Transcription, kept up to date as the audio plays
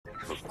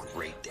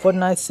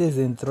Fortnite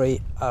Season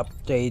 3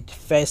 update,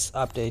 first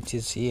update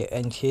is here,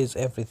 and here's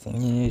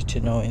everything you need to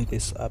know in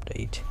this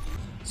update.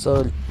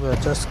 So we're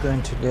just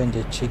going to learn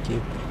the cheeky,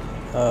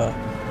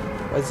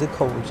 what's it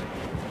called?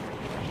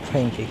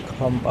 Pancake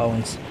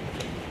compounds,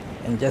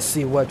 and just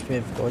see what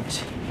we've got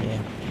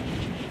here.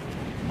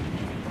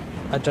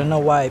 I don't know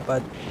why,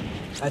 but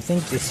I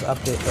think this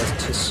update was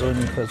too soon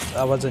because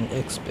I wasn't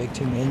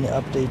expecting any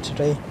update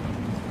today.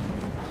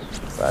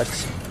 But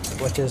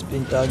what has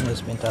been done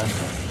has been done.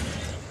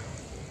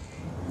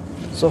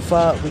 So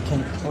far, we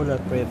can all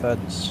agree that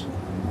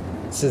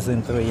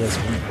Season 3 has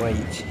been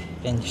great,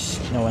 and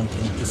no one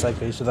can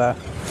disagree with that.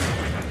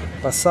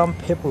 But some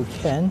people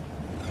can,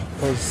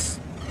 because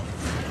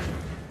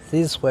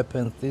these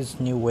weapons, these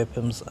new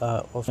weapons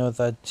are of know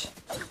that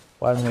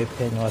one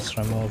weapon was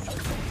removed.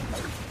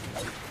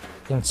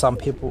 And some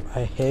people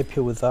are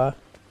happy with that,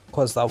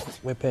 because that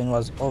weapon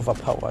was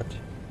overpowered.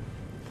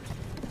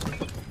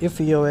 If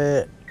you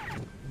were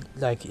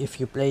if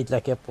you played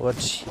like a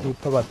bot, you'll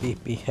probably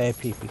be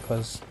happy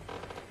because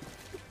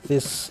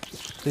this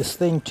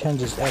thing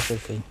changes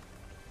everything.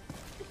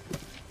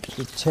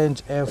 It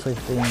changed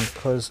everything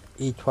because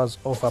it was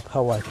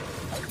overpowered.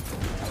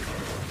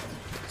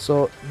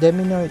 So let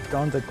me know it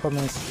down in the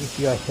comments if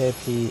you are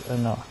happy or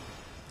not,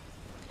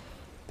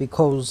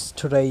 because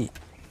today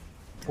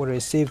we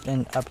received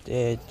an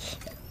update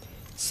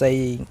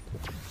saying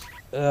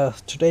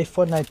today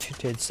Fortnite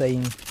tweeted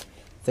saying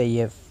they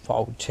have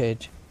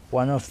faulted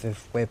one of the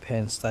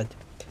weapons that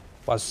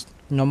was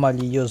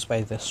normally used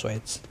by the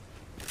Sweats,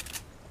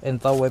 and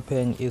that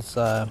weapon is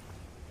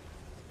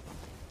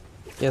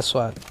guess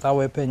what, that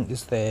weapon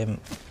is the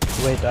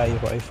red eye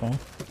rifle.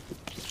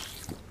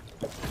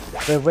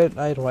 The red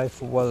eye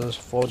rifle was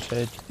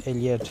faulted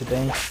earlier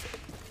today,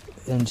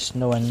 and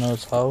no one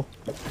knows how,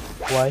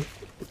 why.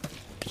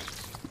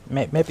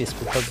 Maybe it's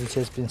because it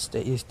has been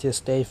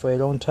stayed for a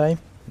long time,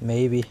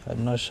 maybe,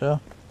 I'm not sure.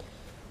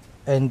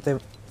 And the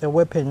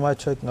weapon we're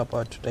talking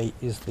about today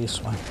is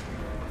this one.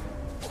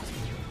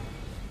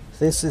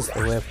 This is the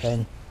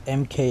weapon,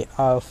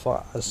 MKR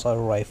for assault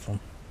rifle.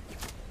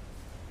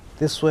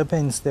 This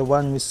weapon is the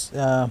one which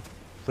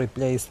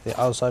replaced the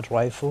assault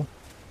rifle,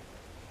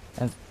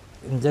 and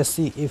let's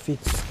see if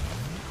it's,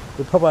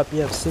 we probably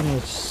have seen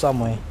it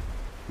somewhere,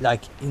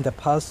 like in the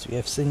past we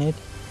have seen it,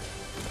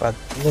 but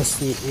let's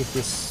see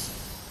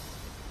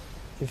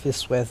if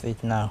it's worth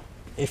it now.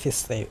 If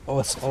it's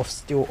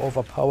still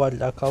overpowered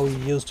like how it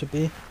used to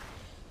be.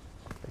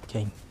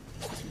 Okay,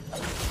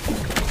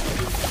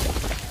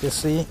 you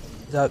see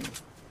that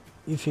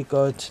if you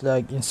got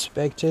like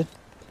inspected,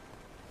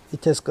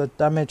 it has got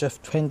damage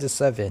of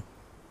 27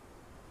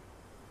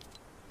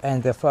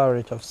 and the fire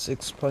rate of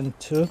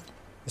 6.2.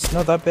 It's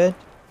not that bad.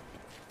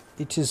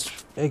 It is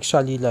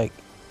actually like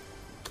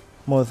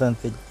more than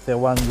the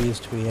one we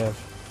used to have.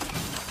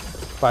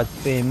 But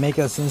the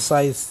magazine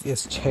size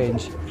has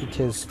changed.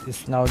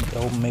 It's now the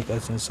whole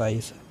magazine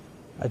size.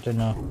 I don't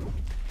know.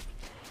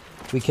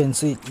 We can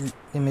see.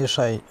 Let me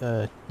try.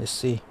 Let's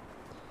see.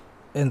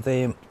 And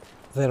the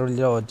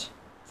reload,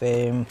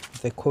 the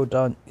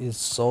cooldown is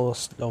so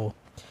slow.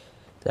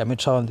 Let me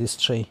try on this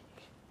tree.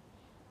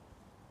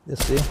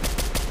 Let's see.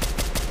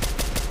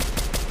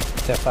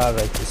 The fire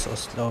rate is so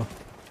slow.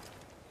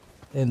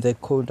 And the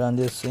cooldown,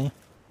 let's see.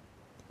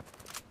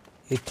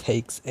 It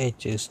takes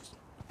ages.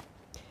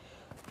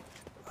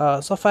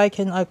 So far I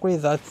can agree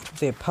that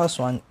the past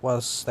one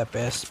was the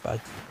best, but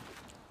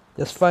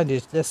let's find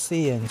it, let's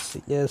see and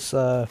see. Let's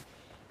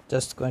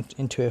just go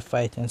into a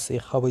fight and see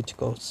how it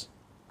goes.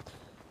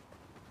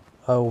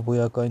 How we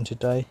are going to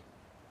die,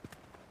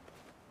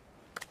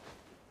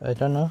 I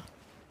don't know.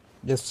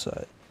 Let's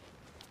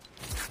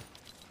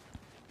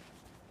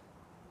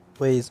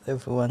where is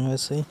everyone? We'll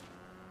see.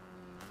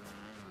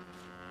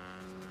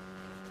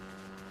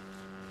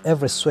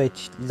 Every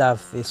Sweat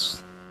love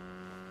this,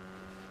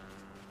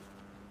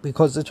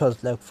 because it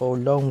was like for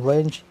long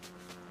range.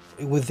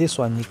 With this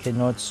one you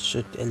cannot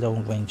shoot a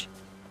long range.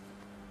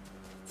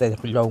 The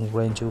long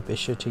range will be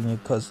shooting you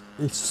because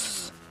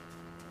it's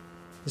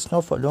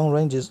not for long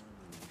ranges.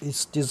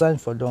 It's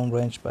designed for long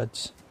range,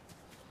 but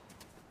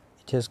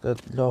it has got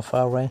low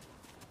fire rate.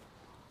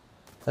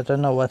 I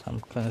don't know what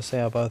I'm gonna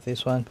say about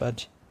this one,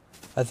 but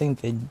I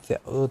think the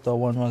other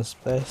one was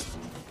best.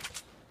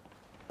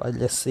 But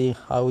let's see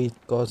how it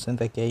goes in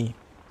the game.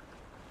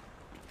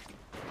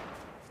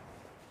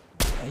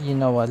 You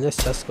know what,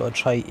 let's just go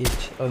try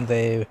it on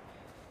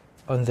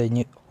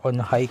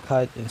high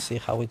card and see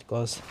how it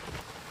goes.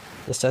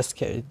 Let's just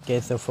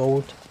get the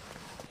vote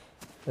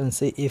and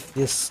see if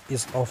this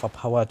is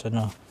overpowered or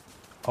not,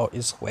 or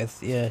is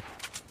worth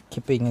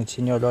keeping it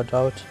in your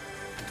loadout.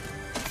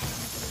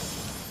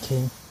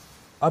 Okay,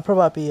 I'll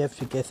probably have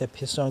to get the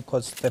pistol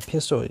because the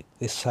pistol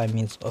this time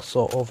is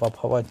also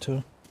overpowered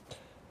too.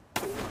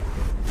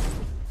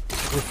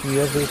 If you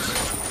have it,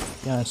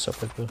 yeah, it's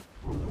super good.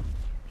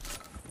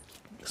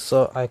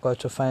 So I got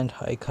to find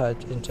high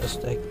card and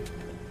just like,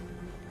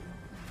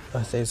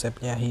 oh, there's a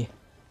player here.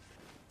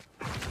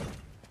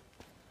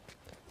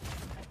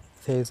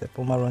 There's a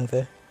boomerang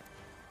there.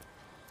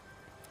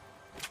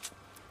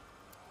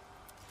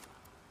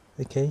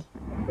 Okay.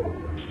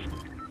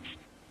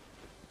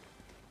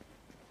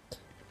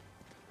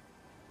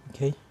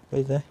 Okay,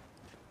 wait there.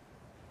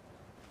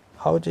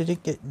 How did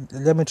it get?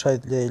 Let me try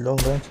the long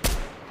range.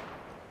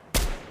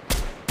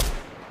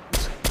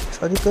 It's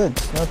pretty good.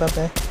 It's not that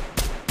bad.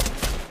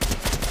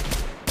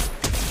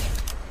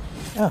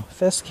 Oh,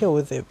 first kill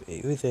with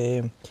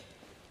the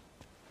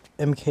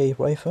MK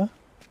rifle.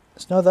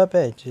 It's not that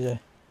bad. Yeah.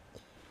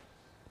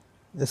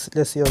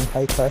 Let's see on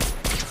high car.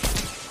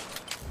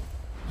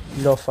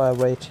 Low fire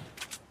rate.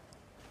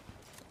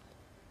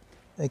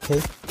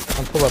 Okay,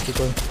 I'm probably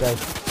going to die.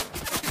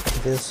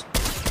 This.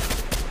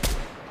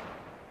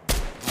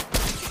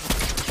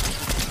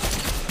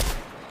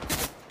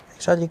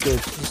 Actually good.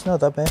 It's not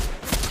that bad.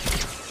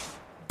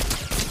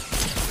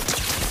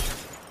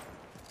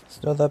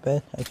 It's not that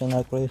bad. I can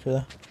agree to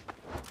that.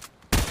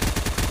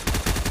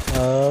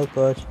 Oh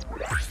god.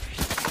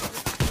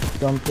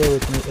 Don't play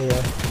with me,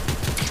 AI.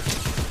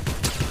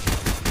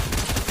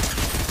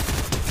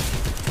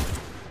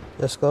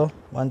 Let's go.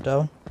 One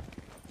down.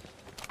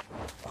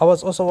 I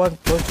was also going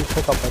to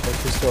talk about the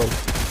pistol.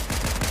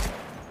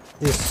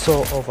 It's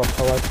so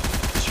overpowered.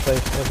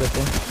 Straight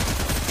everything.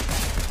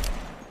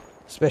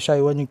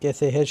 Especially when you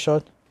get a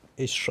headshot,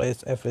 it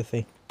shreds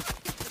everything.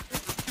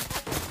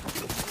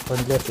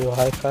 One left your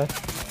high car.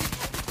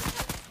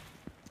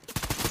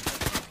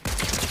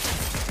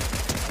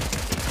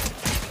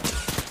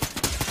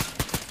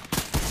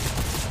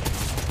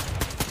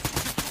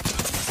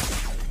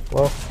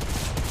 Well,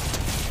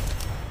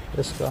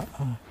 let's go.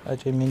 I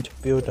didn't mean to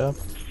build up.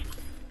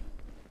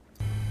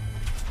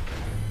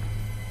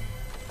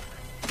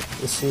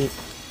 Let's see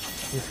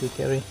if we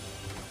carry.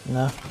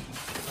 No.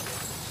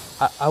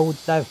 I would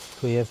love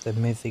to have the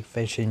mythic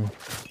version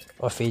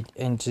of it,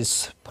 and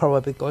it's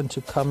probably going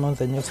to come on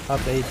the next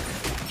update.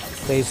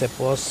 There's a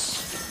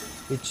boss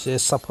which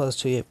is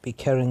supposed to be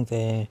carrying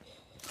the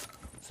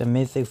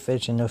mythic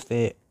version of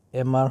the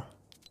MR,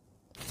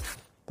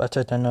 but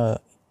I don't know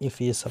if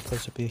he is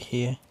supposed to be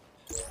here.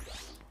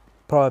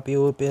 Probably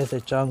will be at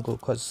the jungle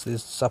because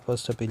it's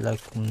supposed to be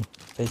like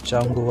the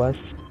jungle one.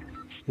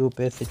 He will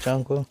be at the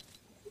jungle.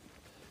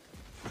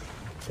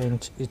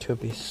 And it will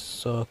be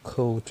so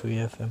cool to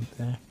have him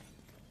there.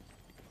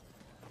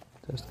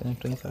 Just gonna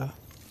drink that.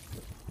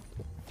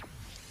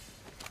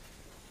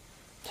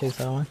 Take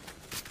that one.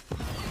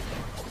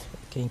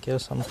 Can get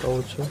some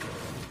gold too.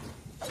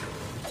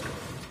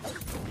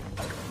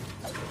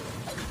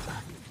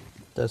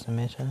 Doesn't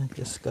matter.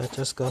 Just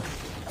go.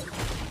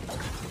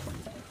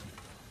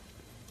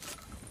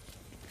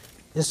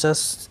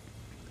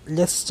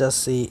 Let's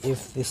just see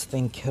if this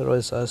thing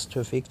carries us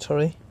to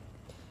victory.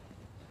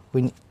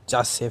 We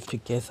just have to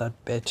get that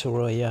battle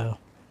royale,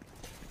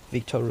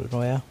 victory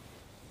royale,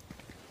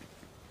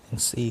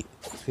 and see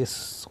if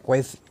it's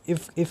worth.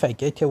 If I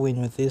get a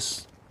win with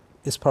this,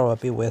 it's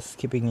probably worth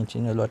keeping it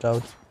in a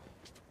loadout.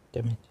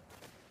 Damn it!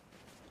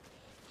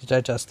 Did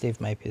I just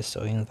leave my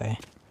pistol in there?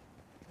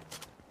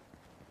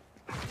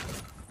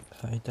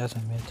 It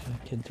doesn't matter.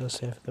 I can just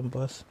have them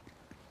both.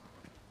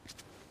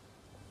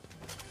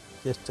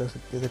 Just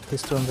get the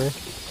pistol in there.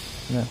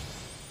 No.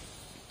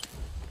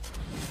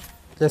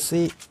 Let's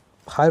see.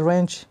 High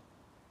range.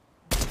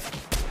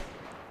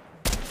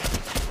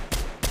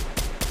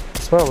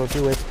 It's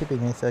probably worth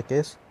keeping it, I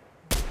guess.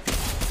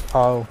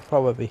 Oh,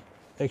 probably.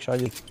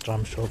 Actually,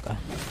 drum shotgun.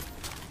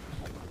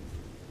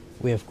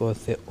 We have got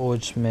the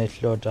ultimate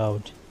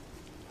loadout,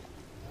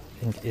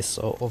 and it's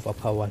so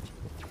overpowered.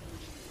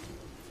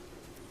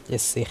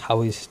 Let's see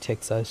how it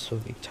takes us to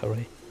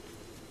victory.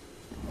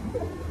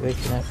 Where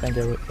can I find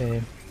a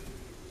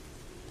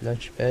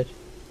launch pad?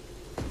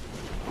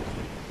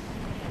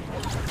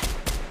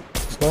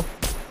 Let's go.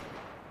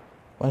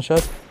 One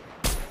shot.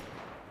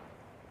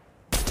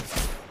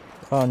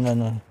 Oh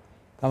no.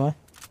 Come on.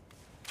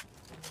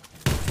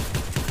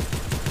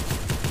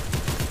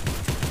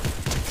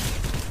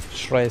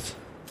 Shreds.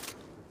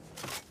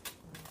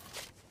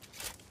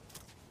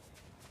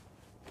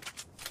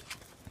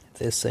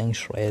 This thing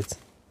shreds.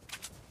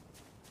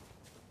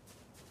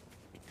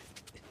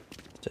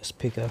 Just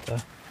pick up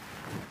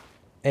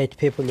 8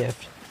 people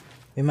left.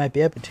 We might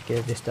be able to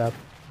get this up.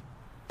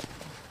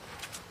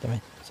 Damn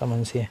it,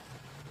 someone's here.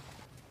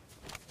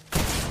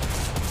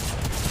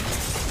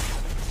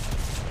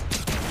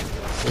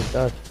 Good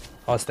God.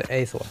 Oh, it's the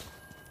 8th one.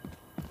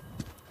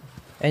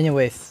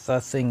 Anyway,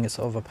 that thing is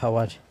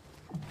overpowered.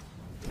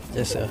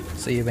 Just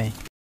see you, man.